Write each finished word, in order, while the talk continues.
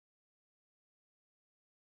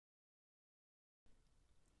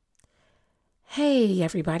Hey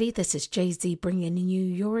everybody, this is Jay-Z bringing you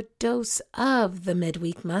your dose of the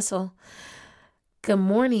midweek muscle. Good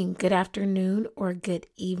morning, good afternoon, or good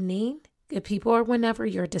evening, good people, or whenever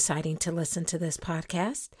you're deciding to listen to this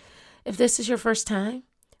podcast. If this is your first time,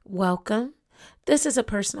 welcome. This is a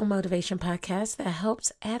personal motivation podcast that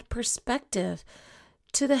helps add perspective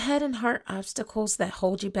to the head and heart obstacles that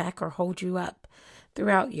hold you back or hold you up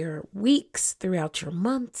throughout your weeks, throughout your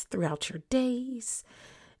months, throughout your days,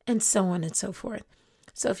 and so on and so forth.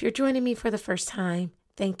 So if you're joining me for the first time,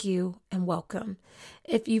 thank you and welcome.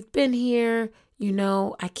 If you've been here, you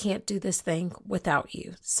know I can't do this thing without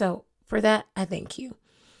you. So for that, I thank you.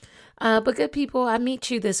 But good people, I meet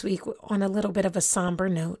you this week on a little bit of a somber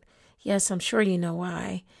note. Yes, I'm sure you know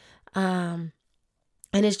why. And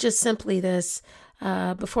it's just simply this.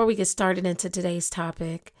 Before we get started into today's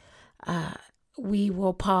topic, we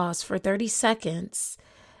will pause for 30 seconds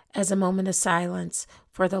as a moment of silence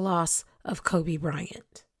for the loss of Kobe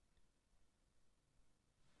Bryant.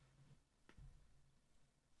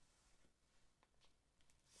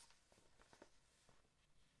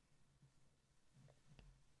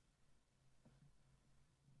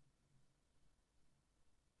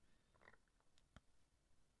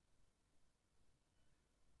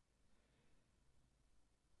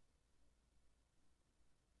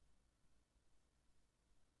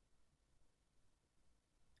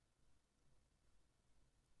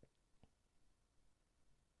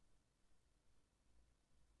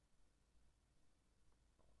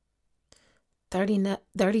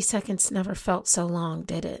 Thirty seconds never felt so long,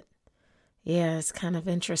 did it? Yeah, it's kind of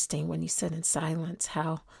interesting when you sit in silence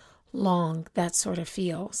how long that sort of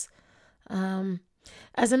feels.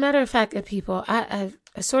 As a matter of fact, good people, I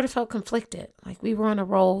sort of felt conflicted. Like we were on a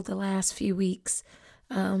roll the last few weeks,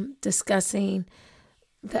 discussing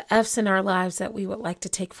the F's in our lives that we would like to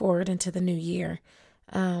take forward into the new year.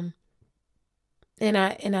 Um, and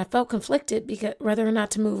I felt conflicted because whether or not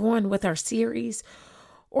to move on with our series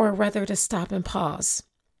or whether to stop and pause.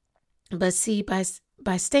 But see, by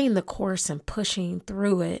staying the course and pushing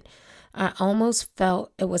through it, I almost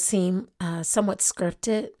felt it would seem somewhat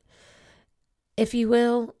scripted, if you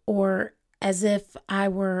will, or as if I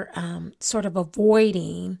were sort of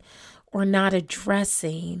avoiding or not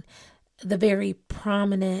addressing the very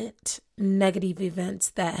prominent negative events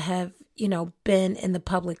that have, been in the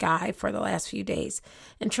public eye for the last few days.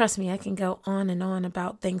 And trust me, I can go on and on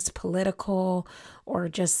about things political or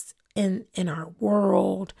just in our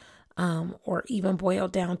world, or even boil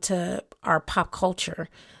down to our pop culture.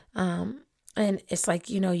 And it's like,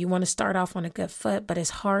 you want to start off on a good foot, but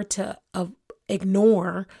it's hard to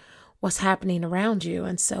ignore what's happening around you.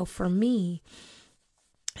 And so for me,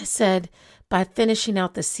 I said, by finishing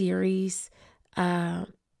out the series,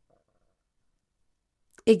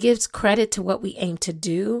 it gives credit to what we aim to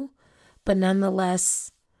do, but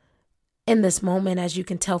nonetheless, in this moment, as you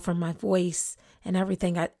can tell from my voice and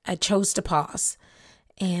everything, I chose to pause.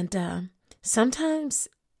 And sometimes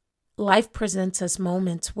life presents us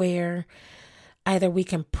moments where either we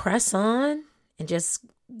can press on and just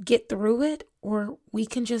get through it, or we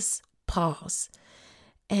can just pause.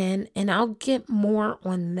 And I'll get more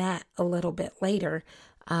on that a little bit later.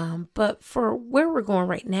 But for where we're going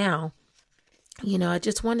right now, I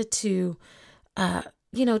just wanted to,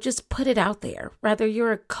 just put it out there, whether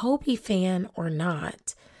you're a Kobe fan or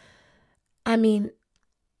not. I mean,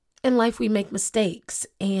 in life, we make mistakes,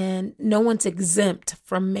 and no one's exempt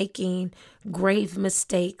from making grave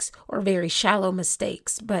mistakes or very shallow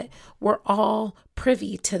mistakes, but we're all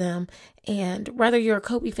privy to them. And whether you're a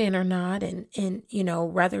Kobe fan or not, and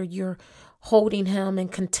whether you're holding him in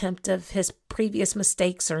contempt of his previous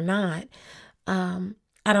mistakes or not,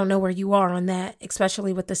 I don't know where you are on that,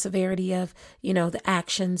 especially with the severity of, the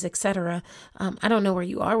actions, etc. I don't know where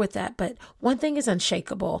you are with that. But one thing is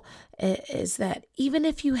unshakable is that even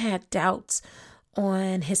if you had doubts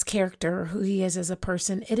on his character, who he is as a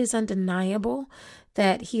person, it is undeniable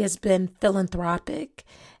that he has been philanthropic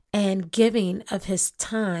and giving of his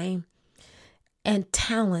time and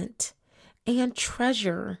talent and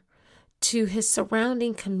treasure to his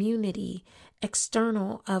surrounding community,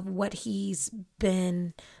 external of what he's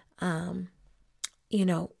been,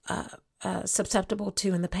 susceptible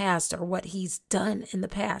to in the past, or what he's done in the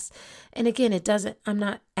past. And again, I'm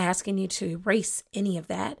not asking you to erase any of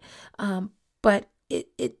that. But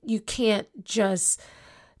you can't just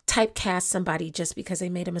typecast somebody just because they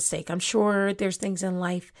made a mistake. I'm sure there's things in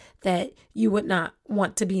life that you would not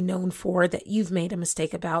want to be known for, that you've made a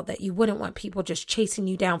mistake about, that you wouldn't want people just chasing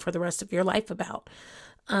you down for the rest of your life about.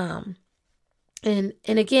 And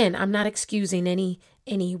again, I'm not excusing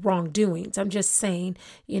any wrongdoings. I'm just saying,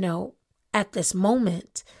 at this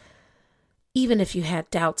moment, even if you had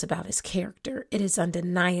doubts about his character, it is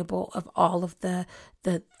undeniable of all of the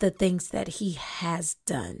things that he has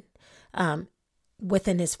done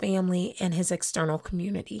within his family and his external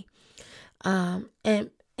community. And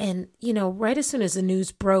right as soon as the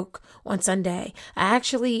news broke on Sunday, I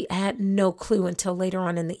actually had no clue until later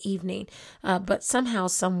on in the evening. But somehow,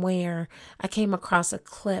 somewhere, I came across a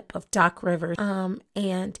clip of Doc Rivers,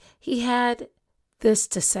 and he had this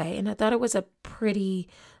to say, and I thought it was a pretty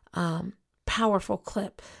powerful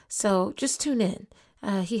clip. So just tune in.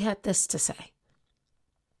 He had this to say.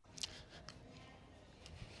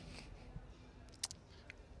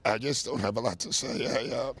 I just don't have a lot to say.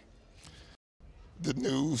 The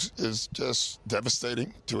news is just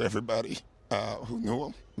devastating to everybody who knew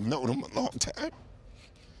him, known him a long time.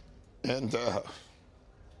 And,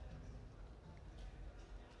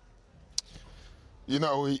 he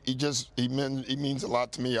means a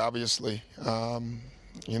lot to me, obviously.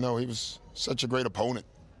 He was such a great opponent,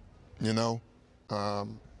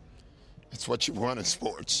 It's what you want in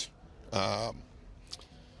sports.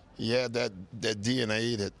 He had that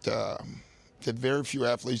DNA that very few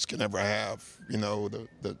athletes can ever have.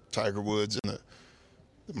 The Tiger Woods and the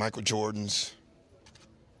Michael Jordans.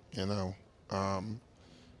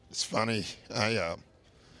 It's funny. I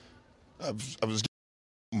was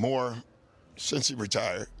more since he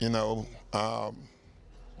retired.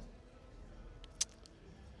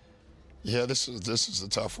 This is a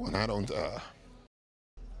tough one. I don't.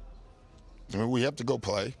 We have to go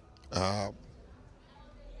play. The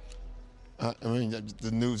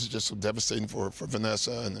news is just so devastating for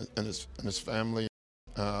Vanessa and his family.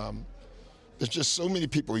 There's just so many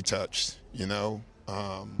people he touched,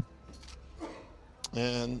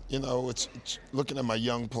 it's looking at my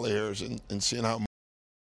young players and seeing how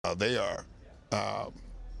they are.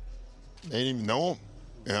 They didn't even know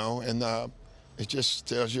him, and it just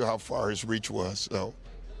tells you how far his reach was. So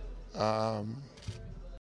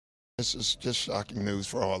this is just shocking news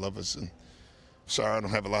for all of us. And sorry, I don't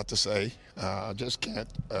have a lot to say. I just can't.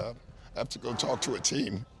 I have to go talk to a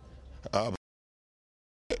team. I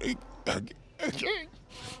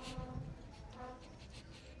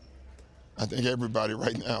think everybody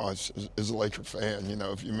right now is a Laker fan.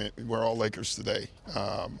 We're all Lakers today.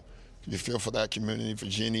 You feel for that community, for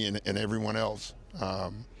Jeannie and everyone else. I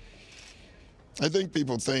think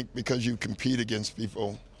people think because you compete against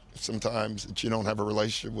people sometimes that you don't have a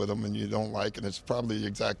relationship with them and you don't like, and it's probably the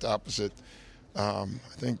exact opposite. I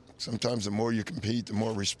think sometimes the more you compete, the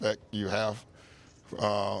more respect you have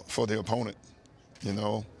for the opponent.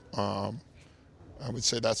 I would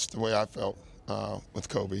say that's the way I felt with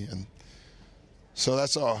Kobe, and so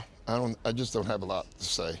that's all. I just don't have a lot to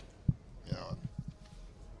say.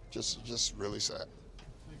 Just really sad.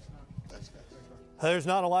 Thanks, man. There's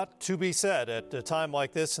not a lot to be said at a time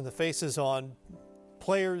like this, and the faces on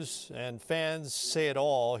players and fans say it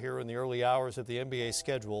all here in the early hours of the NBA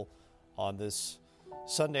schedule on this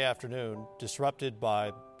Sunday afternoon, disrupted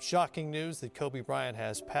by shocking news that Kobe Bryant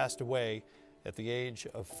has passed away at the age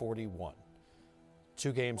of 41.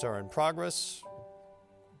 2 games are in progress.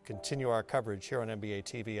 Continue our coverage here on NBA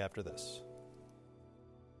TV after this.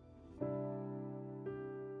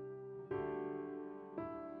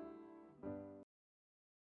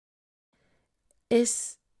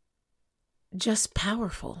 It's just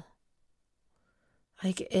powerful.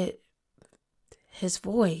 His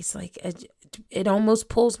voice, it almost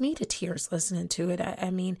pulls me to tears listening to it.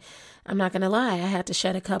 I mean, I'm not going to lie. I had to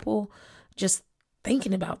shed a couple just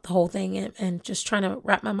thinking about the whole thing and just trying to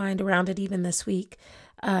wrap my mind around it even this week.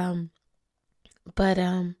 But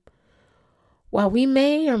while we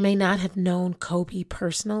may or may not have known Kobe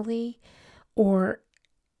personally, or,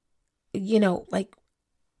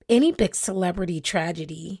 any big celebrity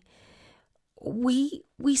tragedy, we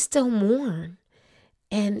still mourn.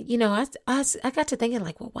 And, I got to thinking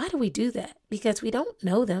why do we do that? Because we don't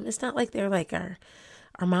know them. It's not like they're like our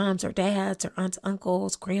moms or dads or aunts,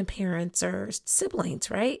 uncles, grandparents or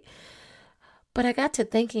siblings, right? But I got to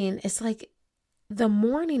thinking, it's like the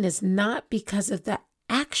mourning is not because of the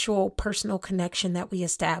actual personal connection that we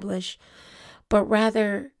establish, but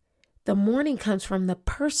rather the mourning comes from the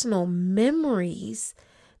personal memories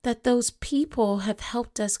that those people have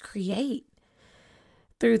helped us create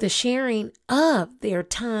through the sharing of their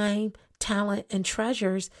time, talent, and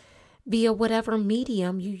treasures via whatever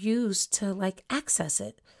medium you use to access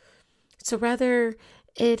it. So rather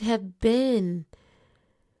it have been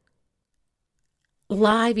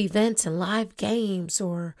live events and live games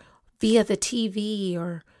or via the TV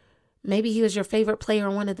or Maybe he was your favorite player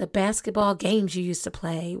in one of the basketball games you used to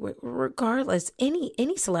play. Regardless,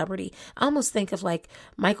 any celebrity. I almost think of like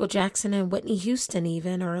Michael Jackson and Whitney Houston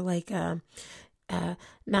even, or like,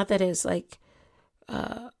 not that it's like,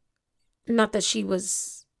 not that she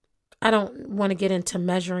was, I don't want to get into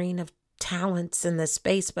measuring of talents in this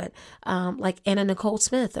space, but like Anna Nicole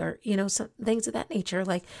Smith, or, some things of that nature.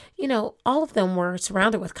 Like, all of them were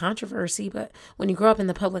surrounded with controversy, but when you grow up in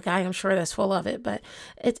the public eye, I'm sure that's full of it. But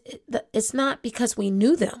it's not because we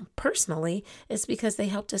knew them personally. It's because they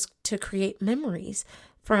helped us to create memories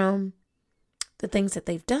from the things that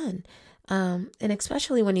they've done. And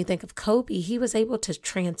especially when you think of Kobe, he was able to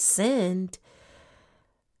transcend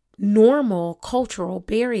normal cultural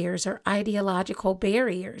barriers or ideological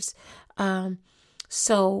barriers.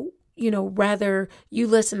 So, whether you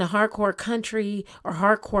listen to hardcore country or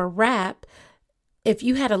hardcore rap, if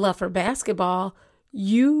you had a love for basketball,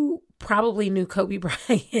 you probably knew Kobe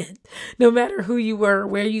Bryant, no matter who you were,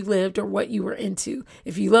 where you lived, or what you were into.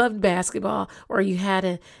 If you loved basketball or you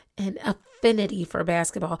had an affinity for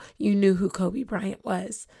basketball, you knew who Kobe Bryant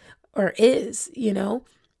was or is,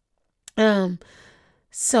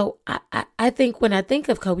 So I think when I think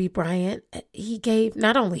of Kobe Bryant, he gave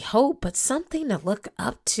not only hope, but something to look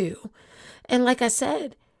up to. And like I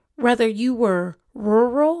said, whether you were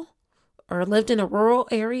rural or lived in a rural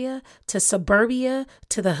area to suburbia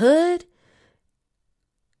to the hood,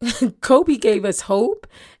 Kobe gave us hope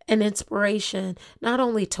and inspiration, not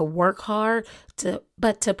only to work hard,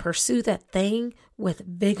 but to pursue that thing with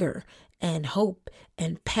vigor and hope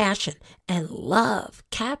and passion and love,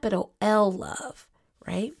 capital L love.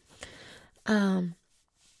 Right? But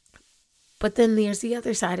then there's the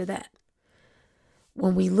other side of that.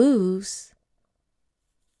 When we lose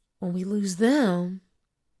them,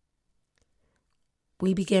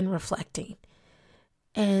 we begin reflecting.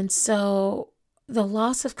 And so the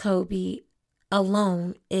loss of Kobe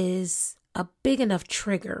alone is a big enough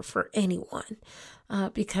trigger for anyone,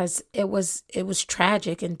 because it was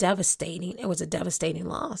tragic and devastating. It was a devastating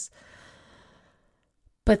loss.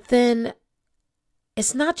 But then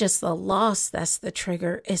it's not just the loss that's the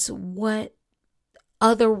trigger. It's what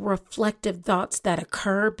other reflective thoughts that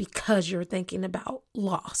occur because you're thinking about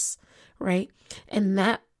loss, right? And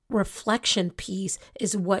that reflection piece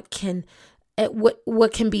is what can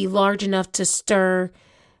be large enough to stir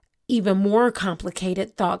even more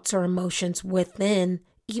complicated thoughts or emotions within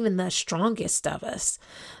even the strongest of us.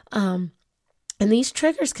 And these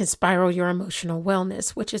triggers can spiral your emotional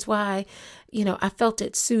wellness, which is why, I felt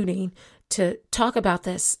it suiting to talk about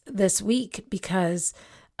this week, because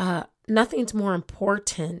nothing's more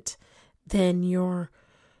important than your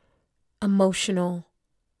emotional,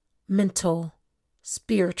 mental,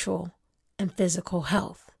 spiritual, and physical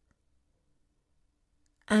health.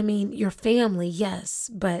 I mean, your family, yes,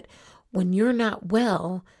 but when you're not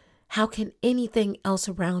well, how can anything else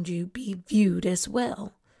around you be viewed as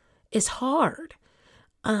well? It's hard.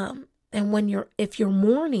 And if you're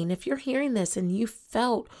mourning, if you're hearing this and you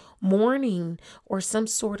felt mourning or some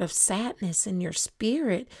sort of sadness in your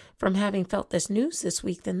spirit from having felt this news this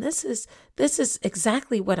week, then this is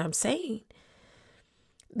exactly what I'm saying.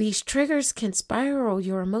 These triggers can spiral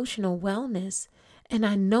your emotional wellness. And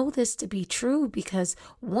I know this to be true because,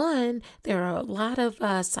 one, there are a lot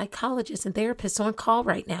of psychologists and therapists on call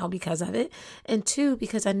right now because of it. And two,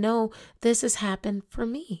 because I know this has happened for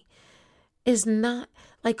me. It's not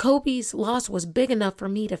like Kobe's loss was big enough for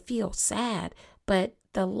me to feel sad, but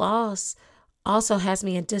the loss also has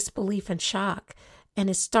me in disbelief and shock. And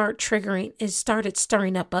it started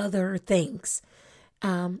stirring up other things.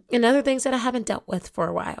 And other things that I haven't dealt with for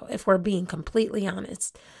a while, if we're being completely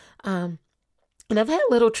honest. And I've had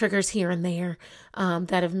little triggers here and there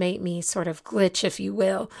that have made me sort of glitch, if you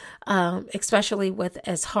will, especially with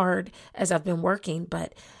as hard as I've been working.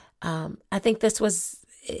 But I think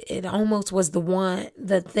it almost was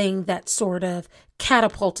the thing that sort of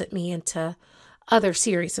catapulted me into other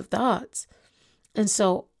series of thoughts. And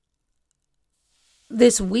so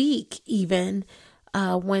this week, even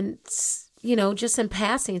when, just in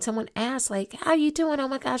passing, someone asked, like, how you doing? Oh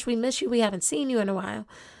my gosh, we miss you. We haven't seen you in a while.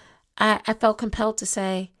 I felt compelled to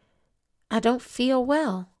say, I don't feel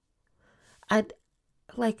well. I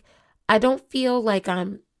don't feel like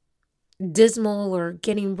I'm dismal or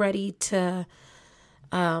getting ready to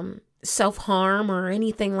self-harm or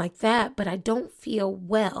anything like that, but I don't feel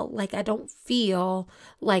well. Like, I don't feel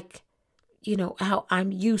like, how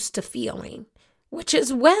I'm used to feeling, which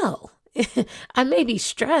is well. I may be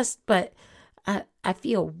stressed, but I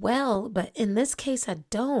feel well, but in this case, I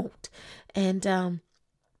don't. And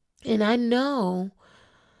I know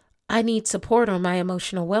I need support on my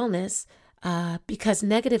emotional wellness. because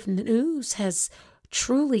negative news has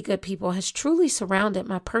truly surrounded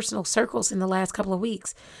my personal circles in the last couple of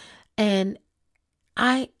weeks. And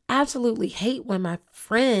I absolutely hate when my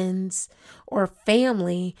friends or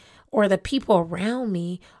family or the people around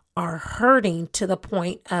me are hurting to the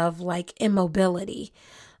point of like immobility.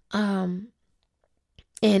 And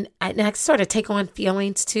I sort of take on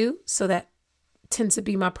feelings too. So that tends to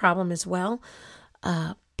be my problem as well.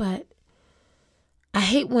 But I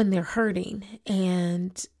hate when they're hurting,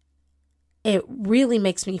 and it really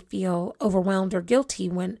makes me feel overwhelmed or guilty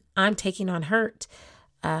when I'm taking on hurt.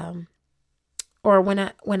 Or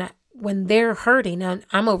when they're hurting and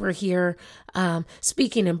I'm over here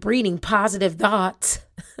speaking and breathing positive thoughts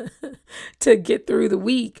to get through the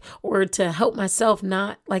week or to help myself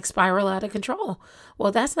not like spiral out of control.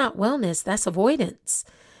 Well, that's not wellness, that's avoidance.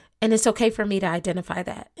 And it's okay for me to identify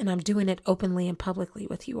that. And I'm doing it openly and publicly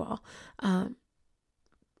with you all.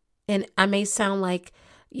 And I may sound like,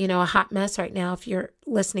 a hot mess right now if you're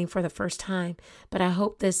listening for the first time, but I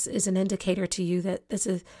hope this is an indicator to you that this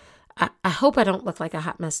is, I hope I don't look like a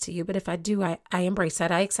hot mess to you, but if I do, I embrace that.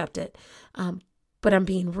 I accept it. But I'm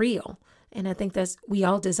being real. And I think we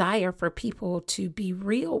all desire for people to be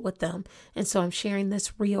real with them. And so I'm sharing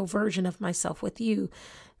this real version of myself with you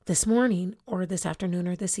this morning or this afternoon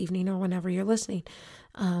or this evening or whenever you're listening.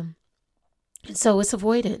 And so it's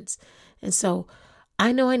avoidance. And so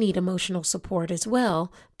I know I need emotional support as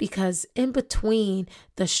well, because in between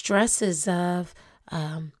the stresses of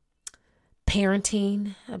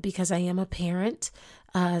parenting, because I am a parent,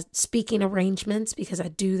 speaking arrangements, because I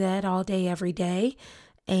do that all day, every day,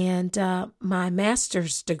 and my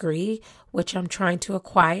master's degree, which I'm trying to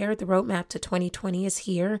acquire. The roadmap to 2020 is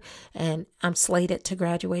here, and I'm slated to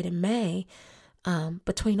graduate in May.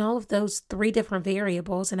 Between all of those 3 different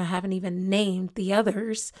variables, and I haven't even named the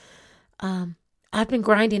others, I've been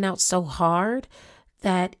grinding out so hard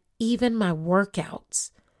that even my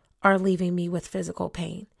workouts are leaving me with physical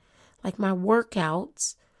pain. Like my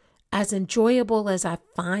workouts, as enjoyable as I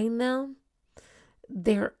find them,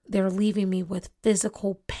 they're leaving me with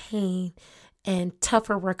physical pain and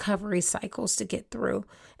tougher recovery cycles to get through.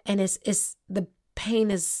 And it's the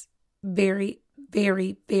pain is very,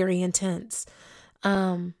 very, very intense.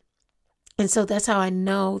 And so that's how I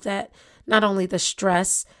know that not only the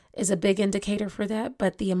stress is a big indicator for that,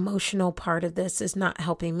 but the emotional part of this is not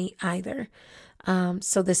helping me either.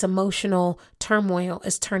 So this emotional turmoil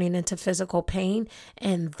is turning into physical pain,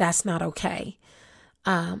 and that's not okay.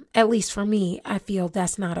 At least for me, I feel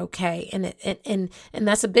that's not okay. And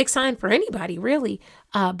that's a big sign for anybody, really.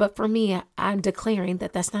 But for me, I'm declaring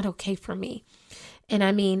that that's not okay for me. And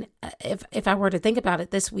I mean, if I were to think about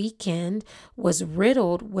it, this weekend was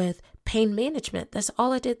riddled with pain management. That's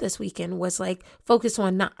all I did this weekend was like focus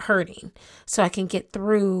on not hurting so I can get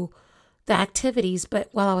through the activities. But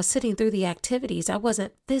while I was sitting through the activities, I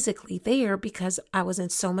wasn't physically there because I was in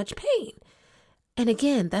so much pain. And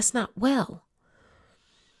again, that's not well.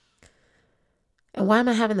 And why am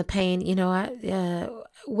I having the pain?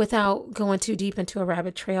 Without going too deep into a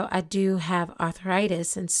rabbit trail, I do have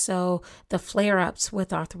arthritis. And so the flare-ups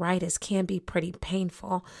with arthritis can be pretty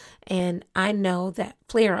painful. And I know that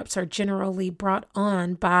flare-ups are generally brought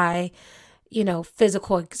on by,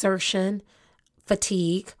 physical exertion,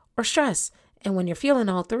 fatigue, or stress. And when you're feeling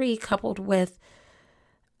all 3 coupled with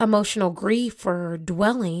emotional grief or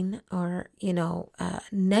dwelling or,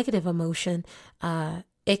 negative emotion,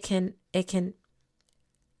 it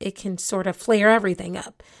can sort of flare everything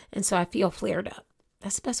up. And so I feel flared up.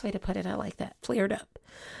 That's the best way to put it. I like that. Flared up.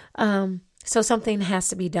 So something has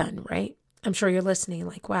to be done, right? I'm sure you're listening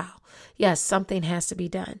like, wow, yes, something has to be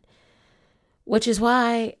done. Which is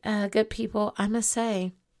why, good people, I must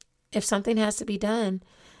say, if something has to be done,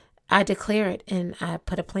 I declare it and I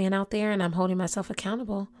put a plan out there and I'm holding myself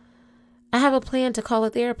accountable. I have a plan to call a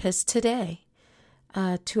therapist today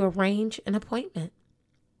to arrange an appointment.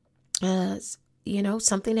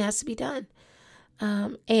 Something has to be done.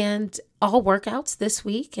 And all workouts this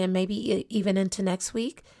week and maybe even into next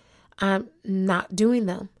week, I'm not doing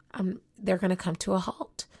them. They're going to come to a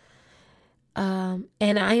halt. And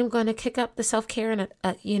I am going to kick up the self-care in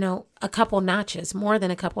a couple notches, more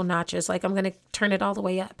than a couple notches. Like I'm going to turn it all the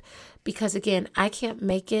way up because again, I can't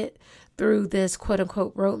make it through this quote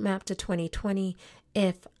unquote roadmap to 2020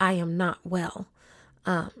 if I am not well.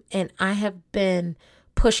 And I have been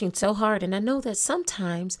pushing so hard. And I know that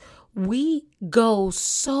sometimes we go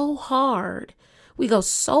so hard. We go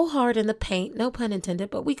so hard in the paint, no pun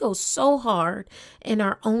intended, but we go so hard in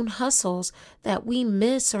our own hustles that we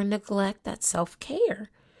miss or neglect that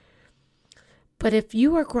self-care. But if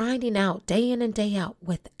you are grinding out day in and day out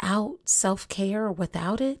without self-care or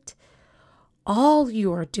without it, all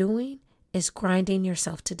you are doing is grinding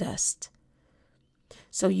yourself to dust.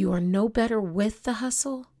 So you are no better with the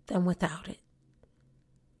hustle than without it.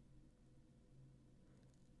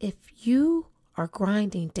 If you are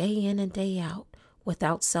grinding day in and day out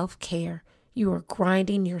without self-care, you are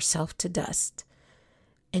grinding yourself to dust.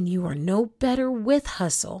 And you are no better with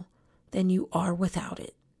hustle than you are without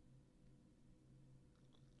it.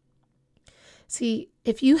 See,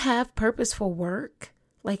 if you have purposeful work,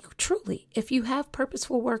 like truly, if you have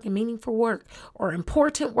purposeful work and meaningful work or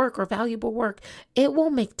important work or valuable work, it will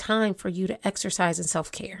make time for you to exercise and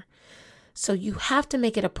self-care. So you have to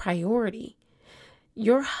make it a priority.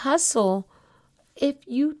 Your hustle, if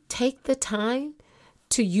you take the time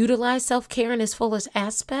to utilize self-care in its fullest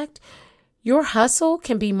aspect, your hustle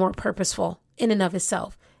can be more purposeful in and of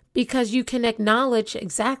itself because you can acknowledge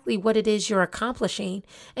exactly what it is you're accomplishing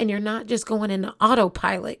and you're not just going in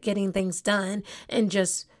autopilot, getting things done and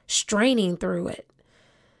just straining through it.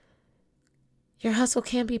 Your hustle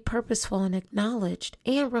can be purposeful and acknowledged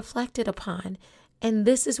and reflected upon. And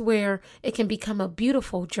this is where it can become a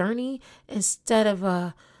beautiful journey instead of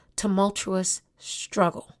a tumultuous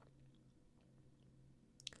struggle.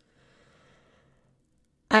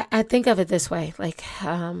 I think of it this way, like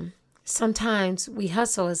sometimes we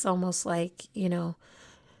hustle is almost like,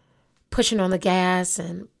 pushing on the gas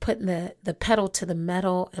and putting the pedal to the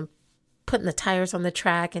metal and putting the tires on the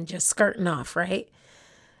track and just skirting off, right?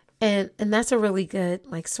 And that's a really good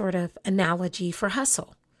sort of analogy for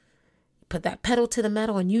hustle. Put that pedal to the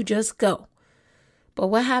metal and you just go. But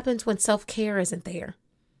what happens when self-care isn't there?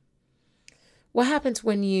 What happens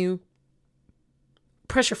when you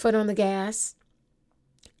press your foot on the gas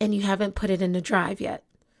and you haven't put it in the drive yet?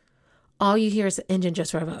 All you hear is the engine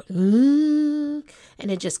just rev up. And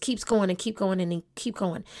it just keeps going and keep going and keep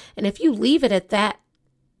going. And if you leave it at that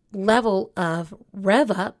level of rev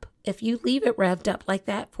up, if you leave it revved up like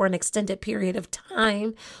that for an extended period of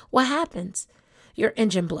time, what happens? Your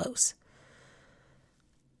engine blows.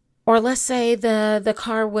 Or let's say the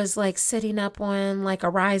car was sitting up on a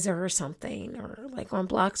riser or something, or on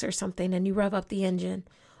blocks or something, and you rev up the engine.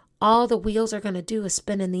 All the wheels are going to do is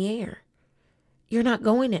spin in the air. You're not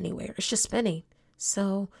going anywhere. It's just spinning.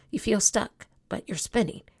 So you feel stuck, but you're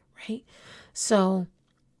spinning, right? So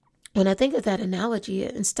when I think of that analogy,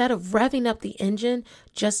 instead of revving up the engine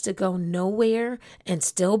just to go nowhere and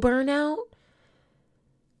still burn out,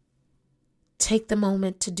 take the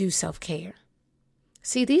moment to do self-care.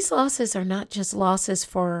 See, these losses are not just losses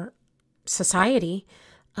for society.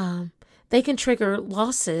 They can trigger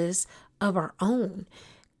losses of our own.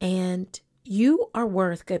 And you are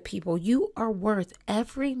worth, good people, you are worth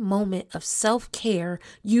every moment of self-care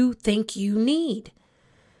you think you need.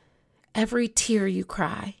 Every tear you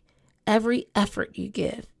cry, every effort you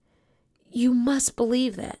give. You must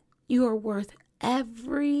believe that. You are worth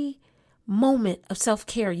every moment of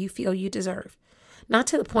self-care you feel you deserve. Not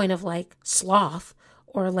to the point of sloth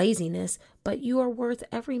or laziness, but you are worth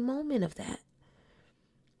every moment of that.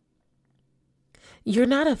 You're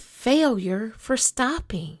not a failure for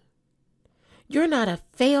stopping. You're not a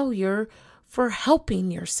failure for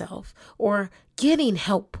helping yourself or getting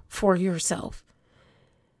help for yourself.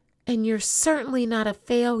 And you're certainly not a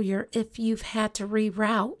failure if you've had to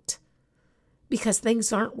reroute because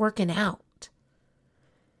things aren't working out.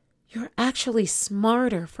 You're actually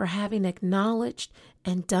smarter for having acknowledged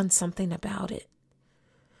and done something about it.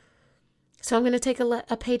 So I'm going to take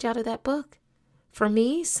a page out of that book. For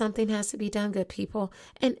me, something has to be done, good people.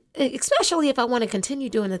 And especially if I want to continue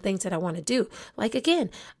doing the things that I want to do. Again,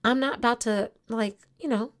 I'm not about to,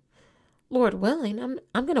 Lord willing,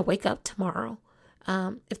 I'm going to wake up tomorrow.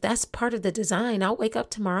 If that's part of the design, I'll wake up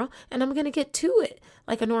tomorrow and I'm going to get to it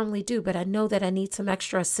like I normally do. But I know that I need some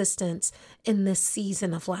extra assistance in this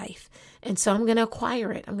season of life. And so I'm going to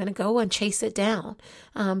acquire it. I'm going to go and chase it down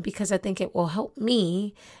because I think it will help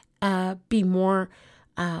me be more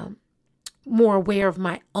aware of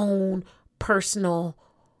my own personal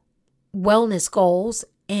wellness goals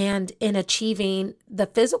and in achieving the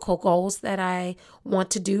physical goals that I want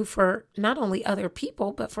to do for not only other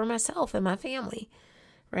people, but for myself and my family,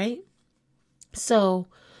 right? So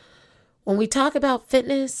when we talk about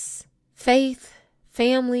fitness, faith,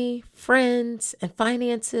 family, friends, and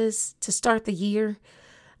finances to start the year,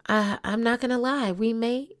 I'm not going to lie. We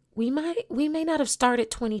may not have started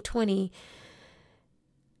 2020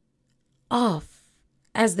 off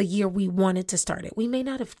as the year we wanted to start it. We may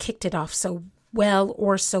not have kicked it off so well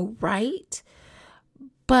or so right,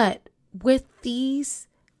 but with these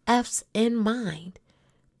F's in mind,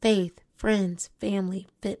 faith, friends, family,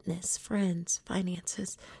 fitness, friends,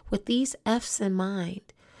 finances, with these F's in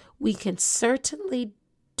mind, we can certainly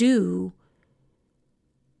do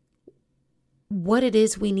what it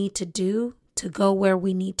is we need to do to go where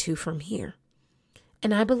we need to from here.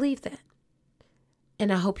 And I believe that.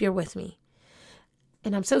 And I hope you're with me.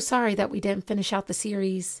 And I'm so sorry that we didn't finish out the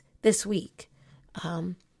series this week.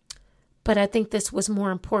 But I think this was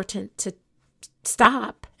more important to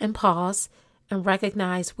stop and pause and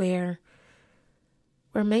recognize where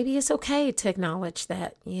maybe it's okay to acknowledge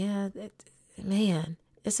that, man,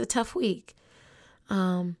 it's a tough week.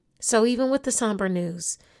 So even with the somber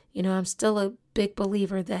news, I'm still a big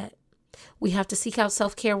believer that we have to seek out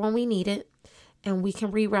self-care when we need it, and we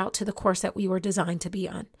can reroute to the course that we were designed to be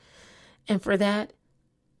on. And for that,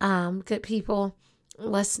 good people,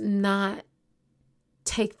 let's not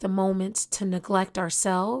take the moments to neglect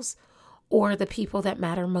ourselves or the people that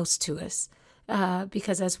matter most to us.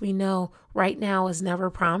 Because as we know, right now is never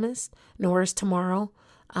promised, nor is tomorrow.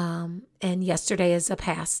 And yesterday is a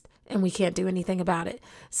past, and we can't do anything about it.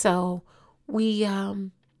 So we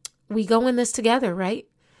go in this together, right?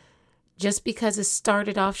 Just because it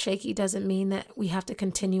started off shaky doesn't mean that we have to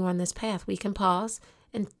continue on this path. We can pause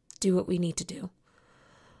and do what we need to do.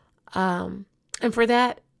 And for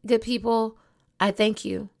that, good people, I thank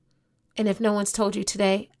you. And if no one's told you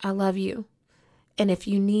today, I love you. And if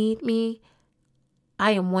you need me,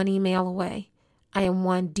 I am one email away. I am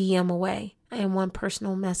one DM away. I am one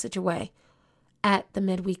personal message away at the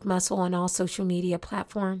Midweek Muscle on all social media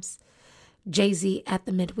platforms. JZ at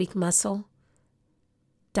the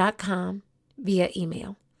midweekmuscle.com via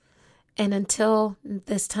email. And until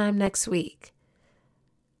this time next week,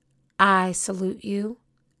 I salute you,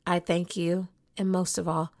 I thank you, and most of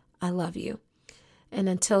all, I love you. And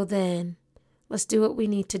until then, let's do what we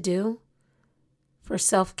need to do for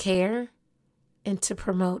self-care and to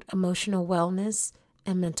promote emotional wellness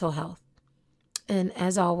and mental health. And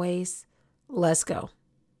as always, let's go.